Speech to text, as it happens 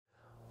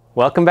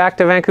Welcome back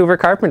to Vancouver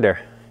Carpenter.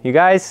 You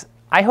guys,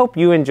 I hope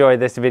you enjoy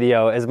this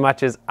video as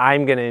much as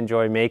I'm gonna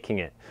enjoy making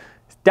it.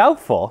 It's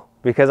doubtful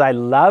because I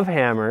love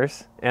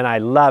hammers and I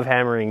love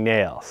hammering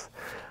nails.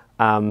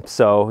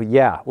 So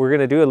yeah, we're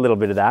gonna do a little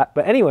bit of that.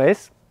 But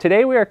anyways,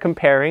 today we are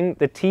comparing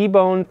the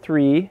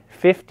Tibone3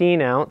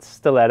 15-ounce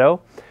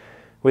stiletto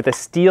with a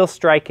steel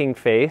striking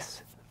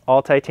face,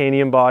 all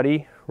titanium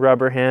body,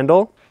 rubber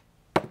handle,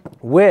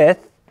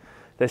 with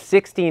the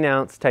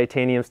 16-ounce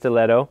titanium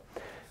stiletto,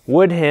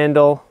 wood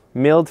handle,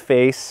 milled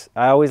face.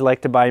 I always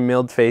like to buy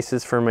milled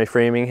faces for my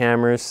framing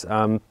hammers.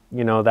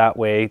 You know, that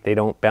way they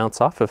don't bounce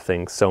off of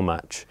things so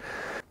much.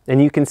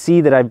 And you can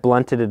see that I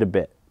blunted it a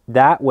bit.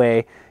 That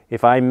way,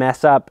 if I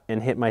mess up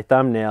and hit my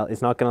thumbnail,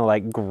 it's not gonna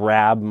like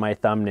grab my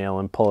thumbnail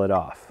and pull it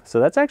off. So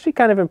that's actually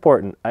kind of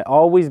important. I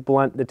always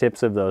blunt the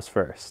tips of those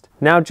first.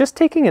 Now, just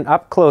taking an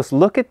up close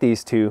look at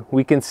these two,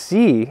 we can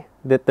see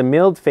that the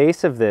milled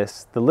face of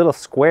this, the little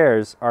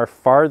squares, are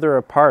farther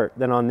apart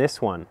than on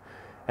this one.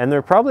 And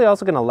they're probably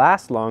also going to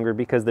last longer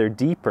because they're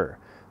deeper.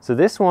 So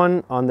this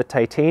one on the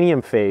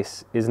titanium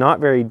face is not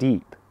very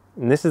deep,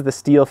 and this is the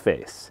steel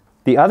face.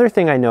 The other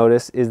thing I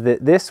notice is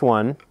that this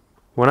one,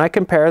 when I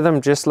compare them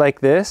just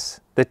like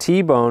this, the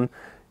Tibone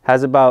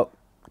has about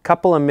a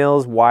couple of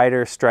mils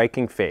wider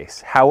striking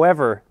face.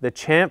 However, the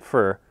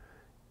chamfer,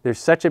 there's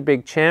such a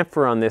big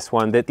chamfer on this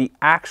one that the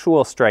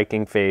actual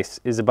striking face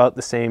is about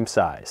the same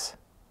size.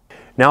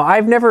 Now,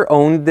 I've never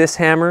owned this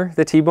hammer,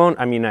 the Tibone.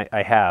 I mean,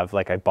 I have,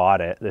 like I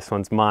bought it. This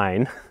one's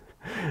mine.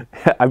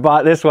 I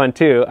bought this one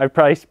too. I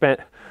probably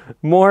spent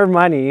more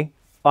money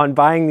on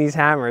buying these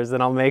hammers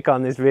than I'll make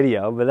on this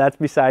video, but that's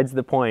besides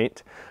the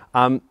point.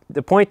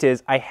 The point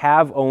is, I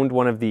have owned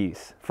one of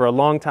these. For a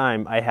long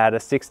time, I had a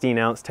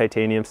 16-ounce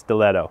titanium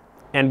stiletto.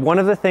 And one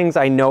of the things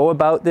I know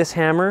about this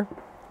hammer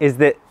is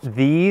that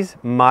these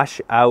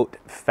mush out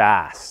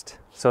fast.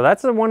 So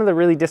that's one of the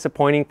really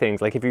disappointing things.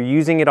 Like if you're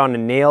using it on a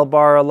nail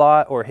bar a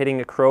lot or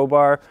hitting a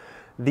crowbar,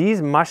 these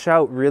mush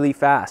out really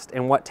fast.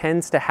 And what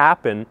tends to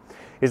happen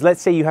is,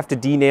 let's say you have to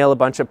denail a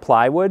bunch of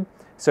plywood.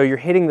 So you're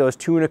hitting those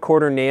 2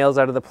 1/4 nails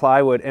out of the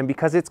plywood, and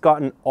because it's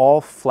gotten all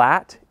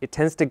flat, it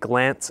tends to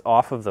glance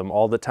off of them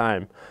all the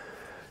time.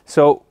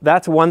 So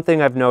that's one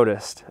thing I've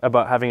noticed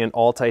about having an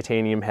all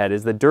titanium head,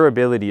 is the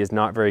durability is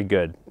not very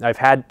good. I've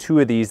had 2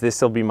 of these, this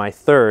will be my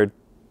 3rd.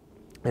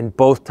 And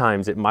both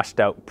times it mushed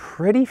out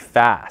pretty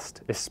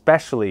fast,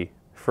 especially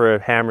for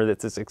a hammer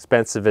that's as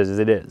expensive as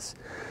it is.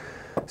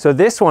 So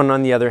this one,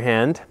 on the other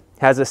hand,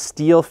 has a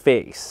steel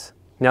face.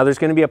 Now there's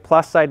going to be a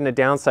plus side and a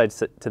downside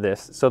to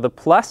this. So the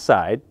plus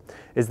side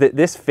is that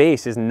this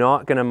face is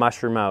not going to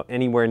mushroom out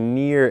anywhere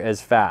near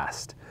as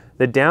fast.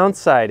 The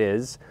downside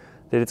is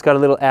that it's got a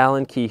little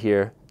Allen key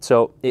here.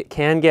 So it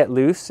can get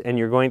loose, and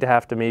you're going to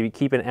have to maybe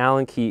keep an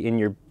Allen key in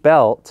your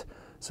belt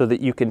so that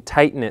you can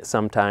tighten it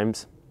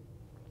sometimes.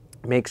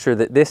 Make sure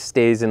that this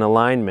stays in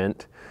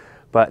alignment,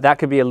 but that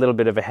could be a little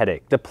bit of a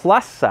headache. The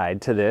plus side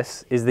to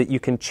this is that you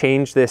can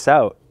change this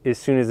out as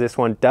soon as this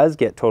one does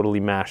get totally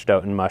mashed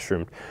out and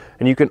mushroomed.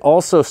 And you can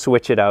also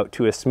switch it out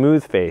to a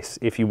smooth face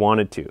if you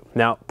wanted to.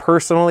 Now,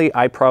 personally,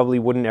 I probably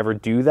wouldn't ever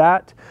do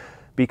that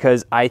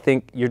because I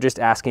think you're just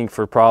asking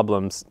for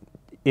problems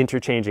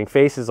interchanging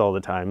faces all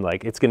the time.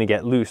 Like, it's gonna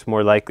get loose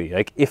more likely.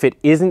 Like, if it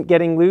isn't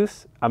getting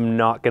loose, I'm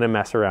not gonna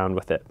mess around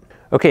with it.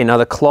 Okay, now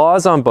the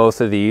claws on both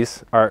of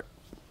these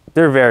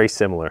they're very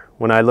similar.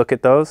 When I look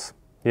at those,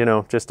 you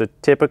know, just a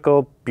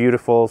typical,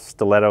 beautiful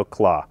stiletto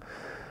claw.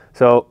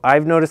 So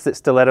I've noticed that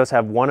stilettos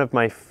have one of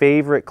my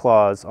favorite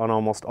claws on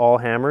almost all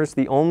hammers.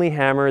 The only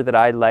hammer that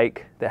I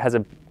like that has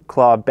a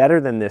claw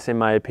better than this, in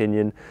my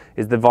opinion,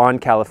 is the Vaughan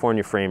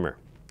California Framer.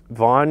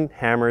 Vaughan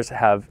hammers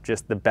have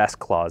just the best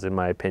claws, in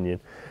my opinion.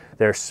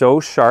 They're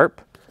so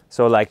sharp.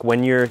 So like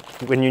when you're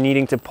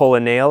needing to pull a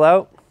nail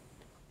out,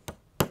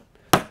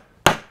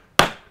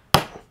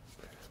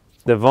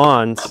 the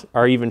Vaughans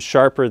are even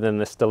sharper than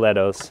the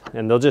stilettos,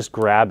 and they'll just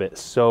grab it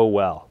so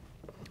well.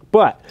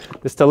 But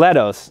the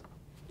stilettos,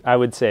 I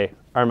would say,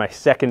 are my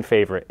second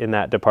favorite in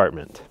that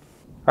department.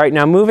 All right,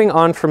 now moving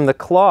on from the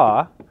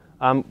claw,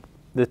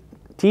 the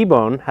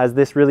Tibone has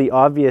this really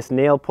obvious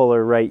nail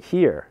puller right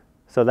here.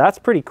 So that's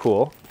pretty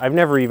cool. I've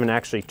never even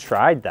actually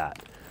tried that.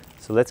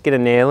 So let's get a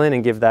nail in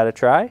and give that a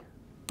try.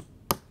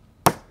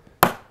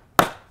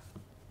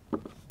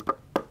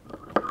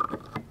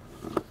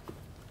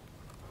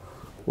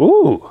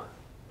 Ooh,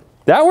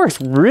 that works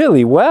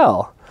really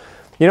well.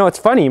 You know, it's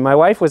funny, my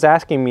wife was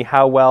asking me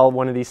how well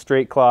one of these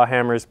straight claw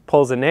hammers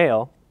pulls a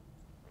nail,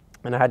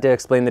 and I had to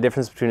explain the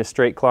difference between a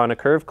straight claw and a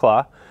curved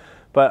claw.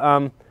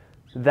 But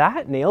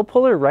that nail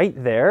puller right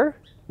there,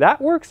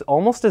 that works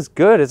almost as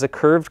good as a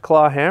curved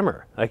claw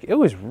hammer. Like, it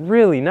was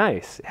really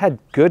nice. It had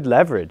good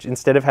leverage.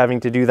 Instead of having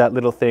to do that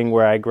little thing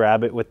where I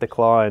grab it with the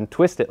claw and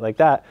twist it like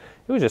that,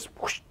 it was just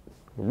whoosh,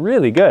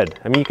 really good.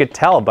 I mean, you could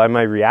tell by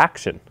my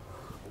reaction.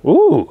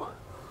 Ooh.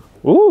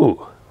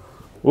 Ooh,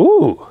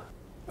 ooh.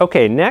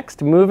 Okay,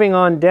 next, moving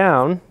on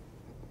down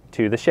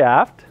to the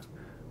shaft.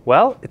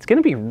 Well, it's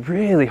gonna be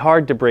really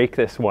hard to break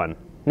this one.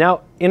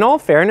 Now, in all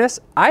fairness,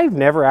 I've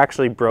never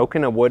actually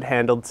broken a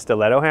wood-handled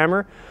stiletto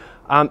hammer.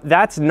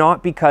 That's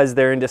not because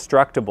they're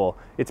indestructible.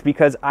 It's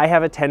because I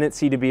have a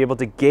tendency to be able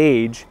to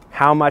gauge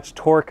how much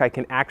torque I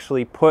can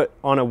actually put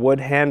on a wood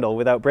handle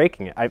without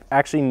breaking it. I've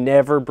actually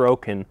never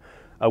broken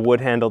a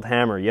wood-handled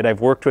hammer, yet I've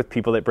worked with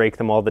people that break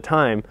them all the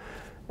time.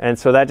 And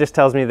so that just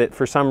tells me that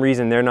for some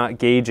reason they're not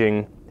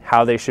gauging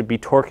how they should be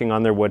torquing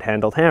on their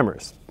wood-handled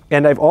hammers.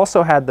 And I've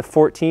also had the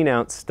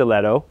 14-ounce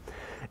Stiletto,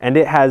 and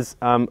it has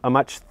a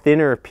much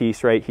thinner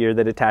piece right here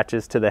that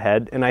attaches to the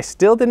head, and I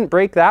still didn't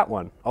break that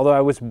one, although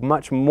I was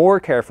much more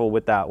careful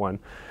with that one.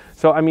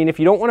 So, I mean, if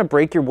you don't want to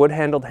break your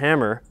wood-handled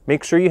hammer,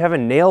 make sure you have a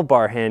nail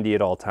bar handy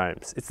at all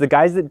times. It's the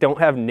guys that don't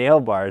have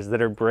nail bars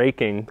that are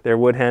breaking their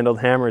wood-handled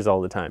hammers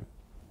all the time.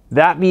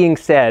 That being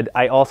said,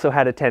 I also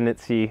had a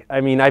tendency, I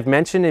mean, I've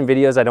mentioned in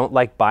videos I don't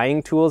like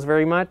buying tools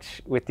very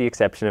much, with the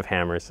exception of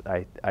hammers.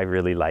 I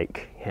really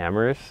like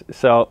hammers.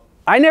 So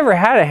I never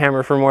had a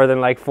hammer for more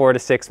than like 4 to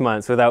 6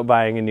 months without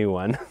buying a new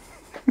one.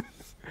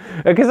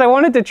 Because I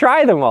wanted to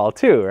try them all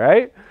too,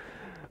 right?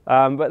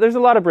 But there's a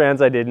lot of brands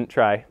I didn't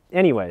try.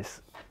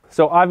 Anyways,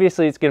 so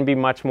obviously it's going to be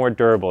much more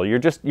durable. You're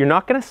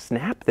not going to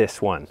snap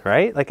this one,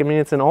 right? Like, I mean,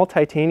 it's an all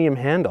titanium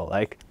handle.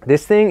 Like,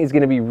 this thing is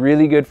going to be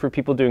really good for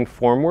people doing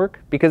form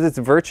work because it's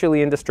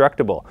virtually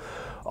indestructible.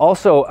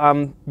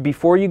 Also,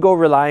 before you go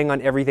relying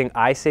on everything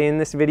I say in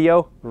this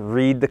video,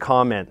 read the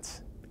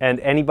comments. And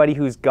anybody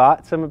who's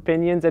got some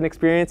opinions and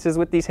experiences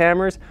with these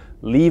hammers,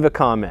 leave a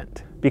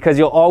comment, because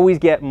you'll always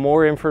get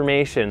more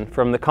information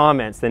from the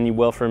comments than you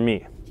will from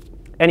me.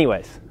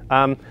 Anyways,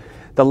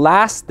 the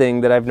last thing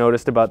that I've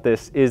noticed about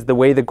this is the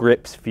way the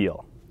grips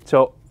feel.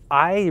 So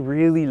I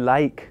really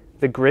like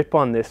the grip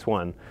on this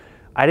one.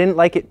 I didn't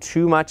like it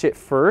too much at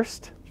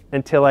first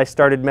until I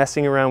started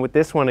messing around with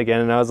this one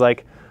again, and I was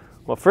like,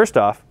 well, first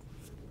off,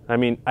 I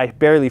mean, I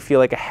barely feel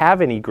like I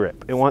have any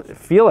grip. It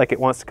feel like it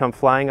wants to come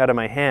flying out of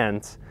my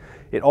hands.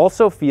 It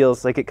also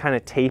feels like it kind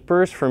of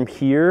tapers from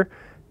here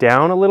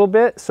down a little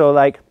bit. So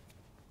like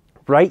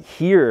right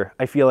here,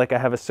 I feel like I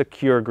have a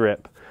secure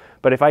grip.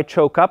 But if I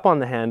choke up on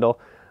the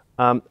handle,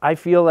 I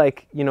feel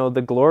like, you know,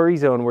 the glory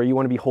zone where you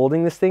want to be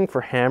holding this thing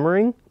for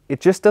hammering, it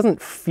just doesn't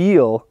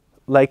feel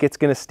like it's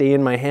going to stay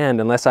in my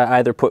hand unless I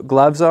either put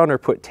gloves on or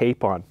put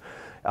tape on.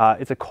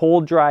 It's a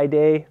cold, dry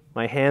day.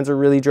 My hands are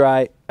really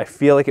dry. I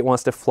feel like it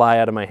wants to fly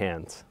out of my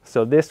hands.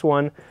 So this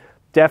one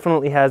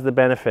definitely has the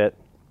benefit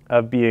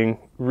of being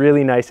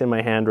really nice in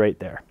my hand right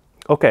there.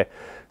 Okay,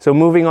 so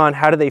moving on,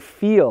 how do they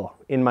feel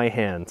in my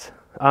hands?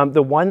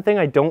 The one thing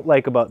I don't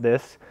like about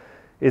this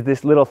is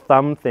this little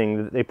thumb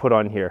thing that they put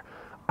on here.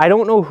 I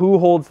don't know who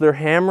holds their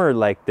hammer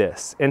like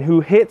this and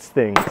who hits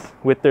things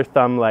with their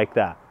thumb like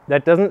that.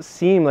 That doesn't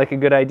seem like a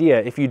good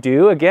idea. If you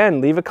do, again,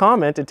 leave a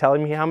comment and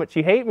telling me how much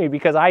you hate me,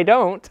 because I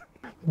don't.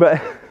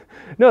 But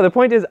no, the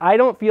point is I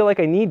don't feel like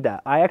I need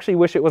that. I actually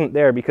wish it wasn't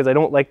there because I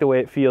don't like the way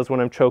it feels when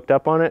I'm choked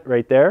up on it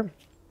right there.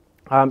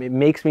 It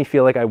makes me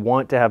feel like I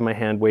want to have my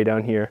hand way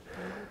down here.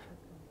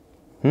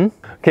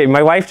 Okay,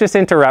 my wife just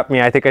interrupted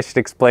me. I think I should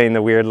explain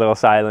the weird little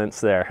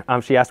silence there.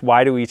 She asked,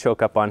 why do we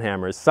choke up on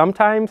hammers?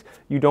 Sometimes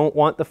you don't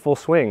want the full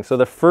swing. So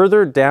the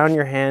further down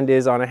your hand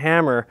is on a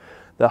hammer,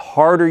 the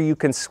harder you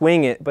can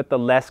swing it, but the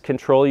less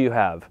control you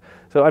have.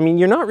 So, I mean,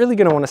 you're not really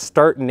going to want to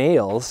start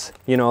nails,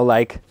 you know,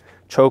 like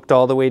choked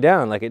all the way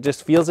down. Like, it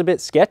just feels a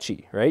bit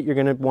sketchy, right? You're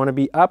going to want to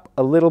be up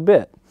a little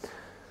bit.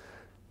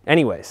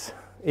 Anyways,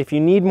 if you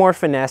need more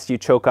finesse, you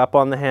choke up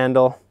on the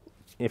handle.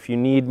 If you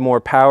need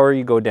more power,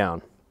 you go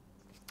down.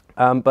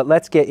 But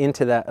let's get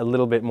into that a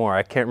little bit more.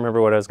 I can't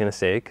remember what I was going to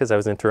say because I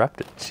was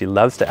interrupted. She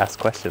loves to ask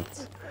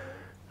questions.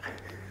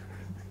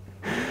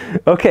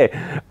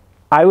 Okay,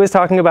 I was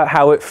talking about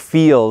how it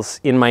feels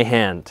in my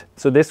hand.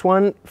 So this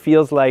one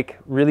feels like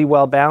really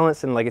well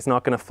balanced and like it's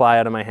not going to fly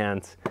out of my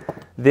hands.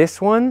 This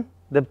one,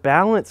 the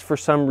balance for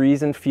some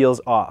reason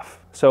feels off.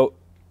 So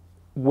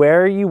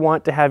where you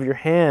want to have your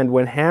hand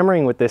when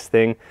hammering with this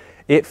thing,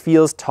 it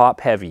feels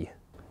top heavy.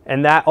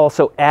 And that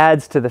also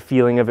adds to the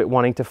feeling of it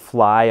wanting to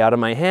fly out of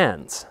my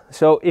hands.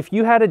 So if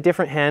you had a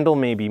different handle,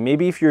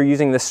 maybe if you're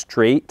using the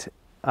straight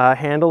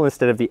handle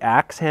instead of the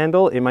axe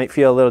handle, it might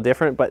feel a little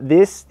different. But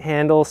this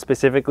handle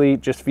specifically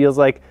just feels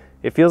like,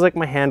 it feels like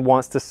my hand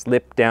wants to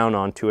slip down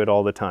onto it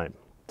all the time.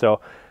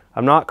 So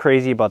I'm not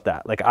crazy about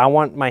that. Like, I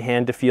want my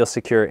hand to feel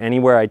secure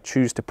anywhere I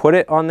choose to put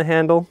it on the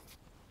handle.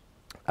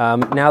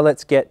 Now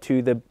let's get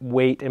to the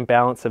weight and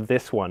balance of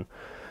this one.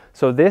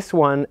 So this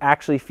one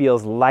actually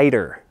feels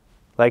lighter.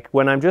 Like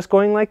when I'm just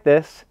going like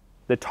this,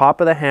 the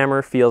top of the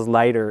hammer feels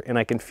lighter and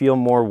I can feel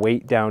more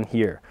weight down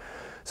here.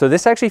 So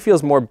this actually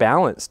feels more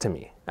balanced to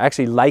me. I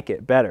actually like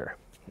it better.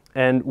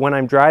 And when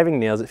I'm driving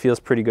nails, it feels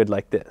pretty good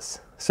like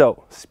this.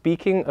 So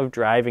speaking of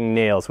driving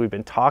nails, we've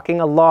been talking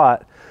a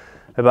lot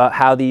about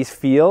how these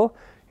feel.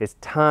 It's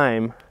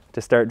time to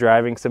start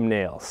driving some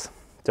nails.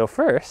 So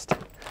first,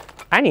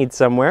 I need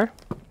somewhere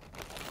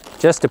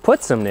just to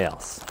put some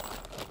nails,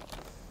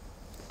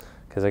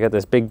 because I got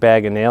this big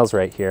bag of nails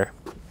right here.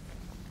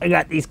 I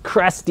got these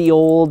crusty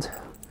old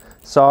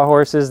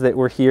sawhorses that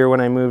were here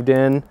when I moved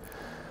in,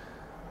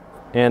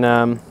 and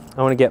I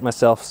want to get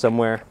myself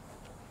somewhere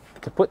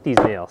to put these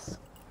nails.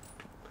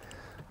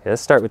 Okay,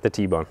 let's start with the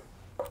Tibone.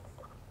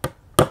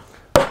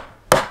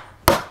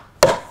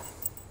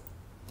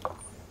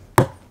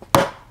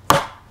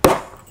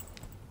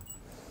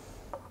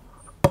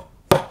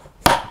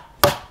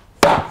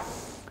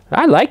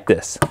 like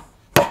this.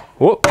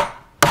 Whoop.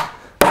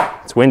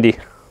 It's windy.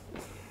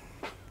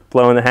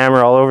 Blowing the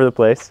hammer all over the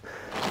place.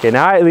 Okay,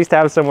 now I at least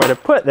have somewhere to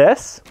put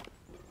this.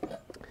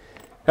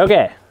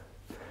 Okay,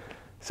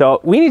 so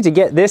we need to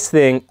get this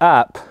thing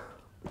up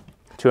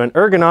to an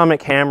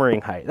ergonomic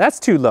hammering height. That's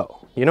too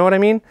low, you know what I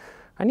mean?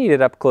 I need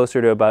it up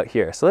closer to about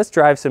here. So let's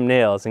drive some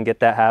nails and get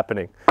that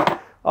happening.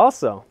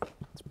 Also,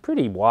 it's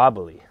pretty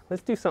wobbly.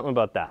 Let's do something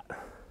about that.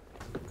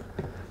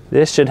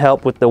 This should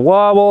help with the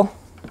wobble.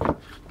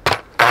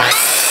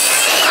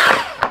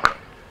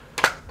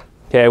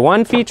 Okay,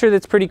 one feature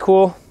that's pretty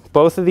cool,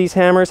 both of these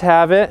hammers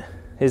have it,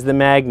 is the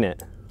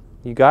magnet.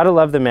 You gotta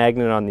love the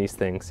magnet on these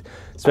things,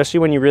 especially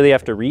when you really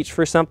have to reach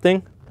for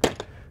something.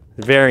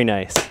 Very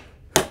nice.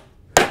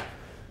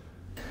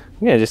 I'm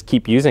gonna just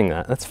keep using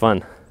that, that's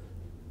fun.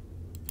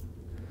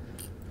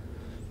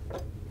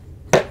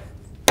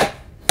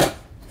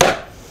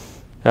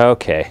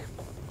 Okay.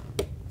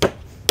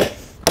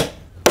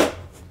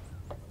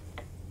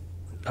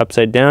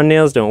 Upside down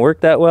nails don't work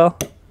that well.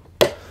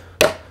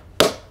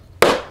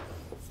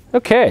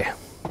 Okay,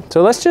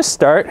 so let's just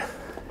start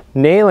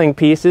nailing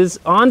pieces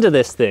onto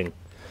this thing.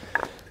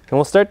 And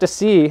we'll start to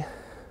see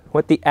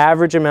what the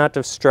average amount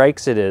of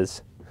strikes it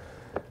is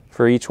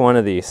for each one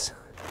of these.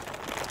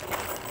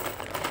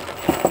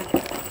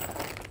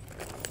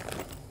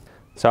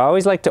 So I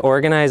always like to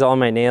organize all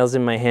my nails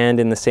in my hand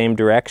in the same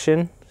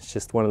direction. It's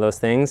just one of those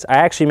things. I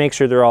actually make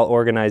sure they're all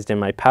organized in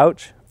my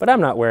pouch, but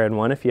I'm not wearing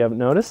one if you haven't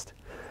noticed.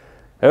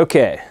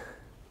 Okay.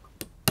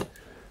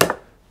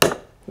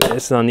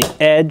 This is on the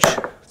edge.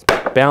 It's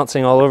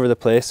bouncing all over the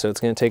place, so it's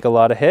going to take a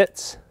lot of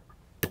hits.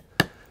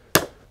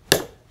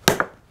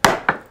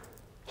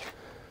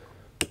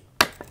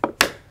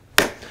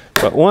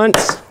 But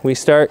once we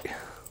start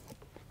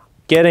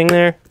getting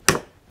there,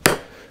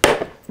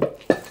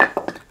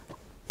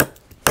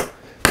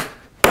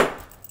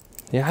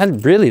 yeah, I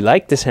really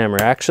like this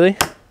hammer actually.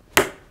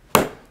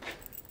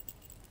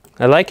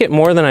 I like it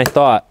more than I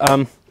thought.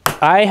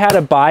 I had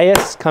a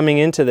bias coming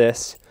into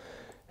this,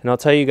 and I'll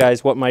tell you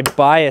guys what my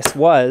bias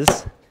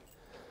was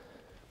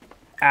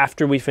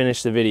after we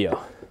finish the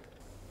video.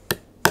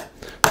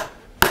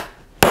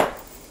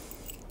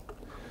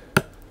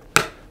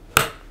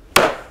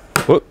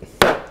 Whoop.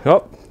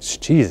 Oh,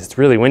 geez, it's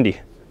really windy.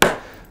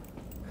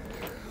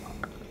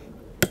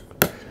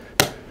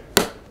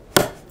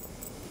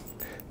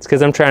 It's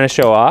because I'm trying to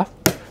show off.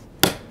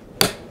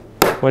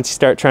 Once you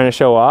start trying to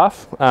show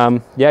off,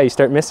 yeah, you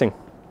start missing.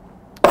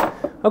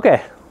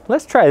 Okay,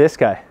 let's try this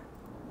guy.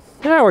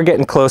 Now we're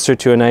getting closer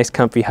to a nice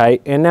comfy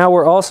height, and now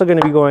we're also going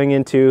to be going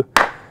into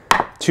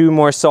 2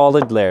 more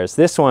solid layers.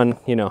 This one,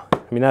 you know, I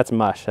mean, that's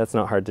mush. That's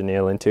not hard to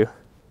nail into.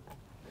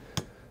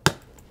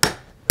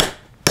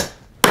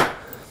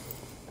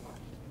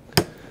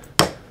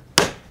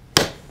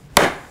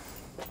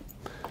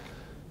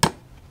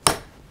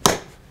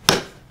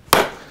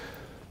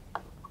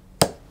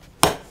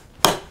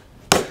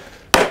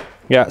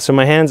 Yeah, so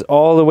my hand's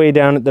all the way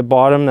down at the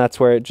bottom. That's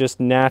where it just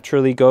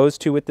naturally goes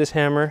to with this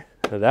hammer.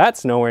 So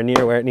that's nowhere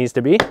near where it needs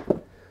to be.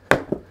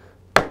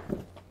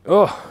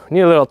 Oh,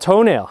 need a little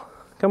toenail.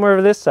 Come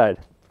over this side.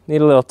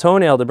 Need a little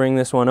toenail to bring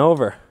this one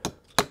over.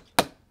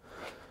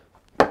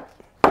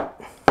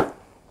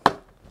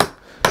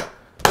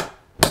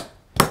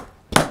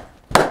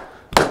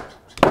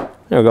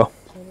 There we go.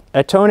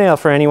 A toenail,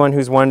 for anyone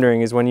who's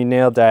wondering, is when you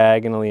nail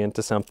diagonally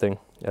into something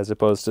as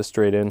opposed to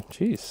straight in.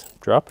 Jeez,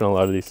 dropping a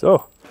lot of these.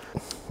 Oh.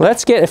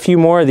 Let's get a few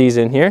more of these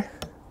in here.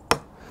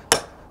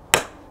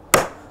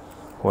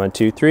 1,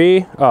 2,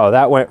 3. Oh,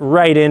 that went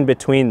right in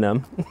between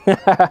them.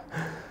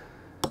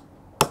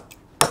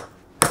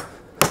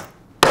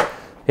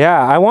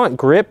 Yeah, I want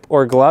grip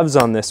or gloves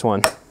on this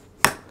one.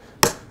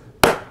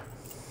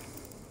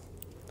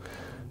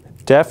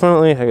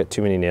 Definitely, I got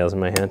too many nails in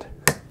my hand.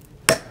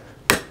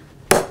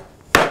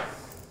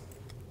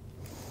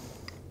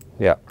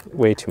 Yeah,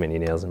 way too many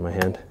nails in my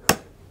hand.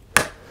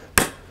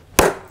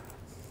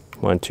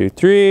 1, 2,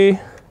 3.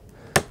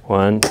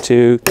 1,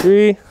 2,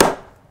 3.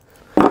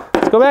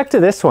 Let's go back to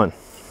this one,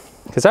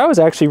 because I was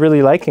actually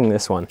really liking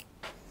this one.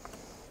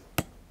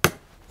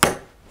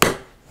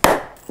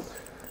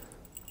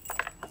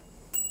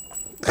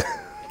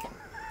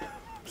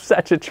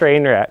 Such a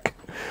train wreck.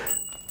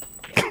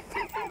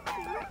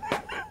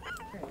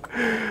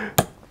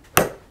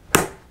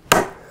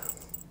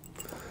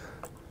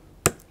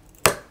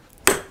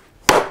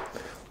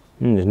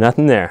 There's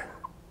nothing there.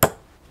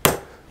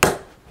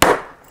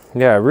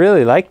 Yeah, I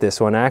really like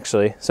this one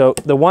actually. So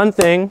the one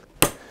thing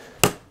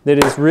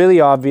that is really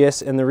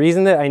obvious, and the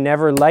reason that I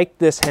never liked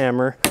this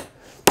hammer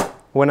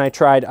when I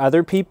tried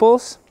other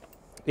people's,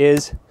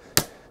 is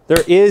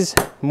there is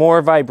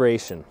more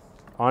vibration.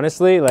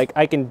 Honestly, like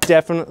I can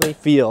definitely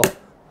feel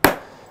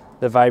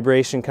the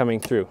vibration coming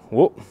through.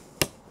 Whoop.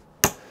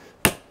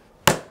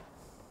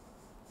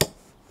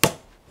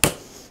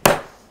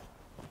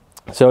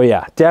 So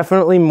yeah,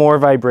 definitely more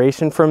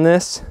vibration from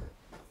this.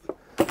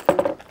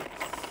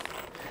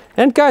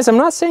 And guys, I'm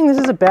not saying this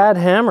is a bad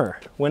hammer.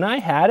 When I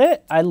had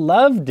it, I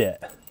loved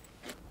it.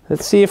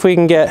 Let's see if we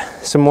can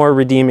get some more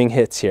redeeming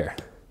hits here.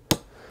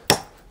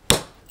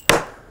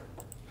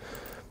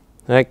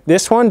 Like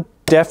this one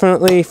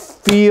definitely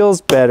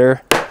feels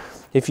better.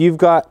 If you've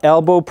got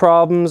elbow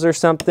problems or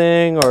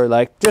something, or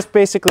like just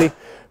basically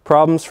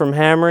problems from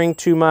hammering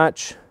too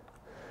much,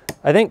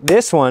 I think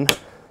this one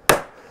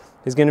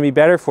is going to be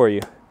better for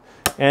you.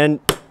 And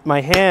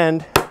my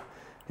hand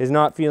is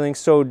not feeling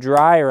so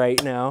dry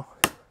right now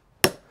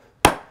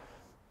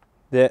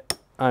that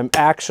I'm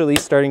actually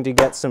starting to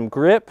get some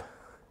grip.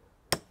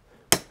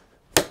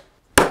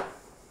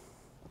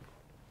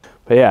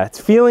 But yeah, it's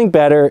feeling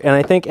better, and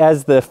I think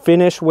as the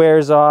finish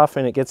wears off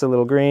and it gets a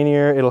little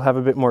grainier, it'll have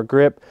a bit more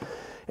grip.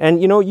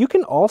 And you know, you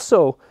can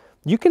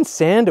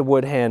sand a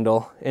wood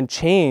handle and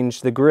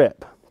change the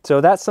grip. So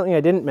that's something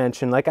I didn't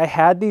mention. Like I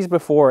had these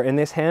before, and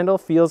this handle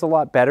feels a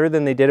lot better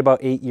than they did about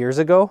 8 years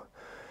ago.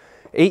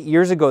 8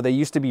 years ago, they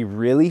used to be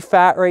really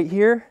fat right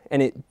here,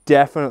 and it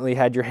definitely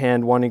had your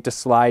hand wanting to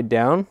slide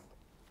down.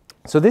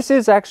 So this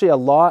is actually a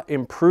lot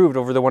improved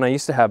over the one I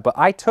used to have, but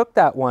I took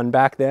that one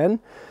back then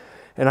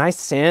and I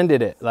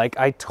sanded it. Like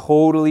I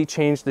totally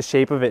changed the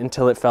shape of it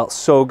until it felt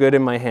so good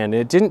in my hand.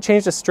 And it didn't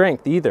change the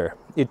strength either.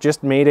 It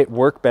just made it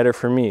work better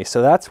for me.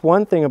 So that's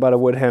one thing about a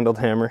wood-handled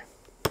hammer.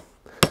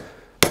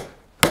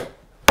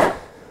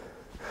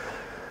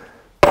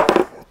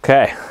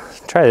 Okay,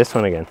 let's try this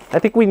one again. I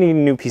think we need a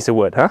new piece of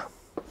wood, huh?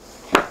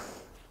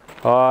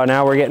 Oh,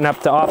 now we're getting up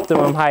to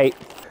optimum height.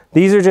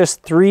 These are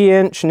just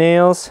 3-inch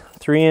nails,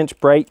 3-inch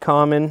bright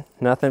common,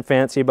 nothing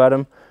fancy about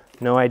them.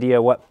 No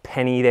idea what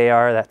penny they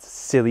are, that's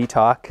silly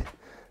talk.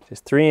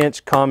 Just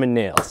 3-inch common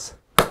nails.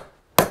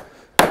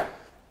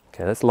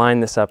 Okay, let's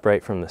line this up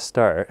right from the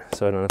start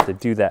so I don't have to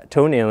do that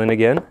toenailing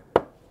again.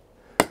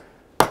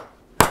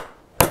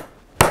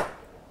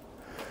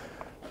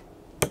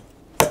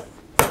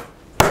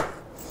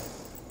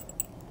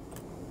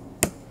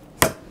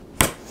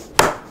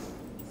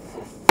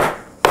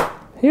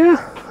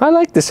 Yeah, I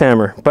like this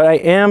hammer, but I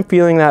am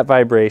feeling that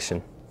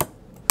vibration.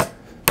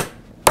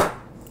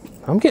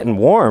 I'm getting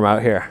warm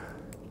out here.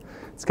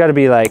 It's got to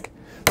be like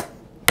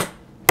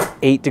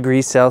 8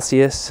 degrees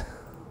Celsius.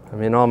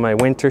 I'm in all my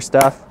winter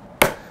stuff.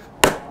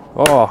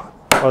 Oh,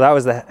 that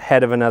was the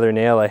head of another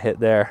nail I hit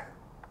there.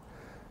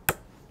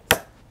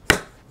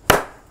 All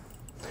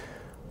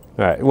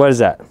right, what is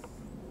that?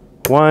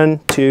 1,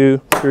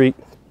 2, 3.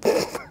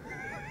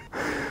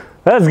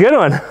 That's a good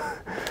one.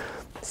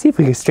 Let's see if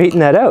we can straighten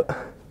that out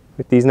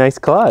with these nice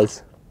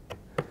claws.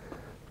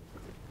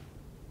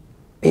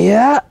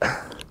 Yeah.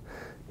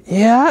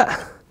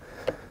 Yeah,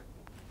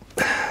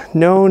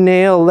 no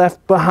nail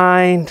left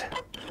behind.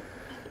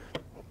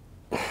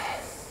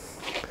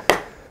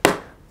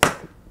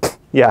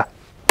 Yeah,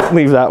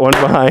 leave that one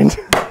behind.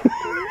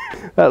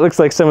 That looks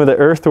like some of the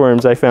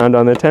earthworms I found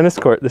on the tennis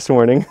court this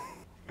morning.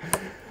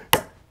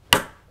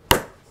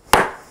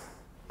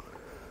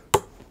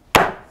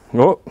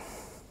 Oh.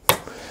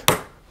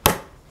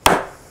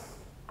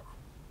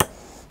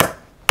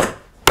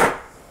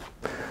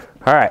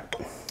 All right.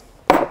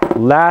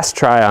 Last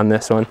try on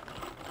this one.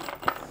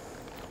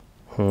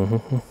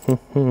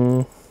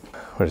 What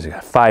has it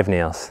got? 5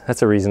 nails.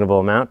 That's a reasonable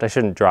amount. I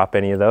shouldn't drop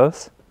any of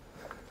those.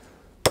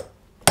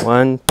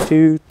 1,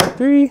 2,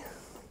 3.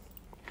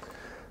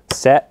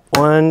 Set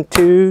 1,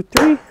 2,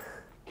 3.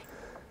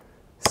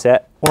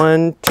 Set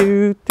 1,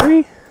 2,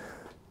 3.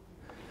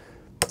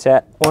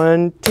 Set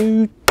 1,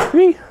 2,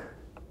 3.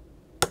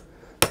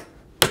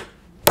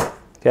 Okay,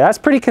 that's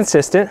pretty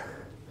consistent.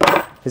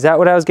 Is that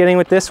what I was getting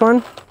with this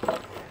one?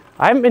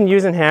 I haven't been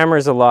using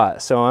hammers a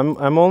lot, so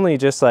I'm only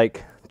just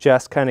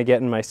kind of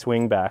getting my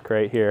swing back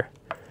right here.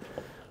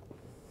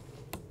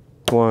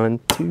 1,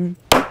 2,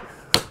 3.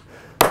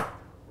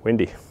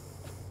 Windy.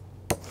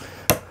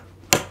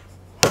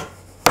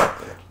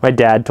 My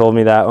dad told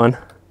me that one.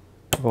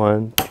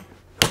 1, 2.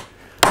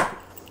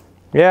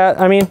 Yeah,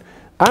 I mean,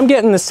 I'm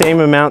getting the same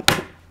amount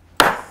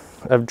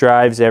of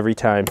drives every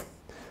time.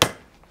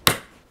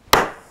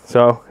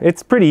 So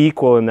it's pretty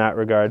equal in that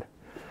regard.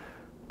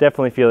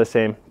 Definitely feel the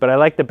same, but I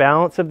like the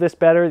balance of this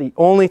better. The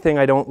only thing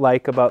I don't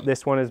like about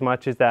this one as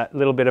much is that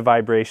little bit of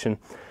vibration.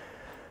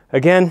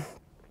 Again,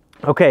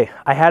 okay,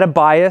 I had a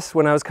bias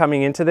when I was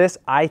coming into this.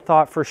 I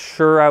thought for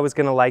sure I was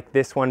gonna like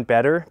this one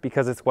better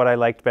because it's what I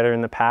liked better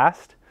in the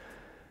past.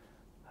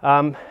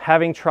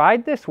 Having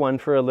tried this one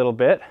for a little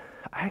bit,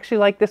 I actually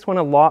like this one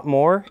a lot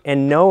more,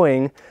 and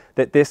knowing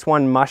that this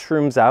one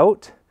mushrooms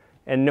out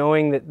and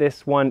knowing that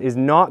this one is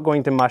not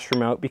going to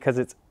mushroom out because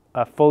it's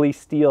a fully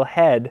steel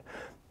head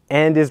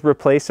and is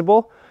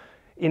replaceable,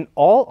 in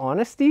all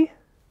honesty,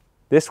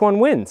 this one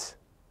wins.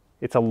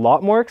 It's a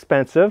lot more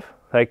expensive,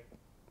 like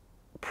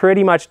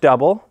pretty much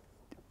double,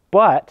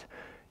 but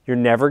you're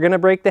never gonna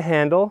break the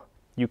handle.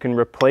 You can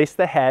replace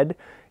the head.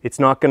 It's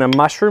not gonna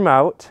mushroom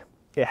out.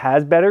 It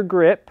has better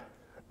grip.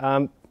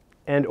 And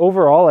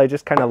overall, I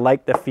just kind of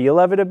like the feel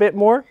of it a bit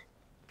more.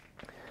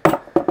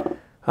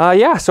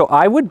 Yeah, so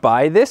I would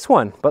buy this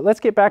one, but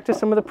let's get back to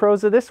some of the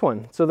pros of this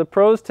one. So the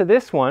pros to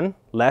this one,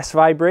 less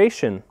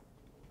vibration.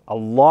 A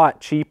lot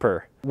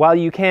cheaper. while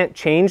you can't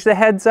change the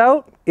heads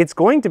out, it's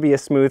going to be a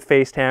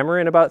smooth-faced hammer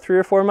in about 3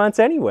 or 4 months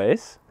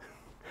anyways.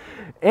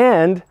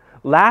 And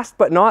last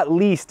but not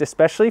least,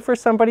 especially for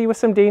somebody with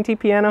some dainty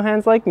piano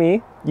hands like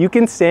me, you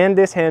can sand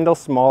this handle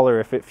smaller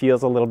if it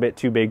feels a little bit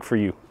too big for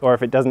you, or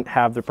if it doesn't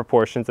have the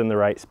proportions in the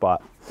right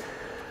spot.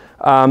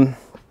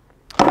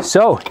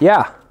 So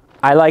yeah,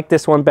 I like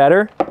this one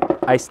better.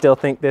 I still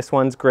think this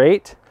one's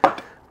great,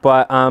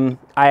 but I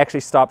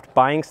actually stopped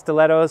buying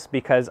stilettos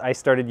because I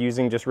started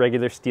using just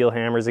regular steel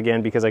hammers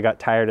again because I got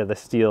tired of the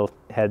steel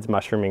heads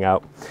mushrooming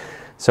out.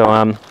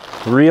 So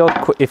real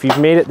quick, if you've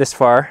made it this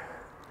far,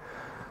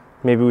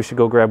 maybe we should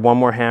go grab one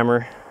more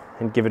hammer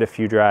and give it a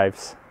few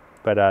drives.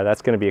 But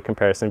that's going to be a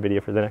comparison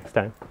video for the next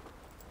time.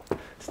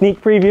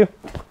 Sneak preview.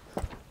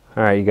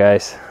 All right, you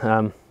guys.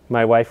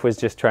 My wife was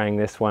just trying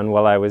this one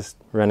while I was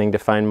running to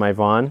find my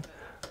Vaughn.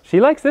 She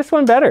likes this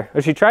one better.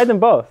 Or she tried them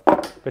both,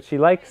 but she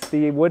likes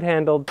the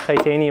wood-handled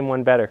titanium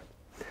one better.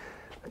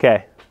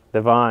 Okay,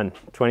 the Vaughn,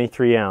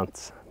 23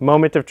 ounce.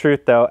 Moment of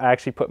truth though, I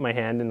actually put my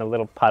hand in a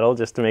little puddle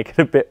just to make it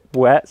a bit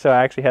wet, so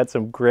I actually had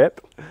some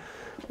grip.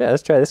 Yeah,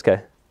 let's try this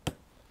guy.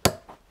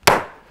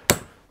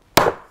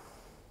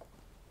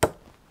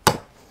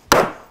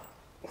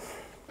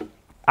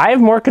 I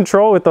have more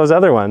control with those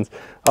other ones,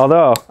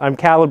 although I'm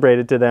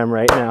calibrated to them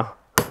right now.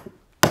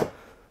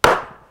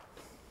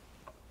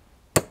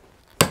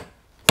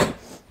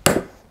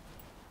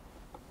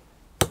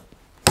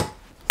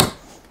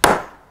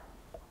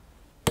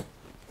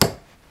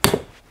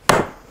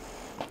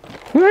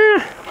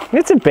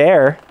 It's a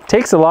bear. It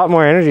takes a lot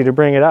more energy to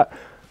bring it up.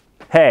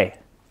 Hey,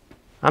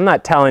 I'm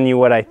not telling you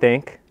what I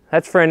think.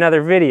 That's for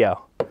another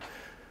video.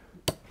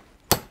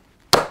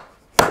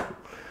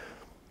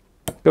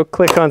 Go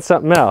click on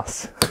something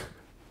else.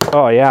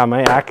 Oh yeah,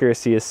 my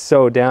accuracy is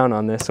so down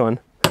on this one.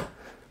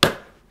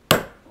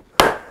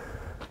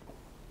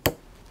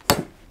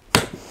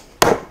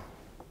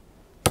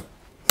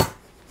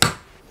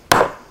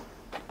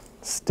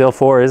 Still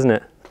 4, isn't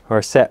it?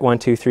 Or set 1,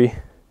 2, 3.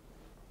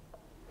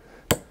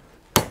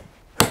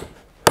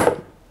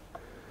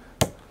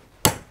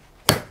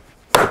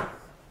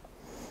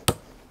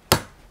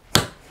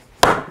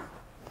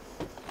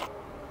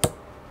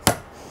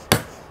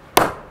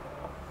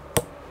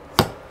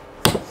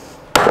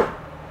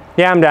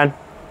 Yeah, I'm done.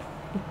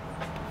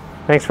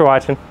 Thanks for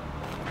watching.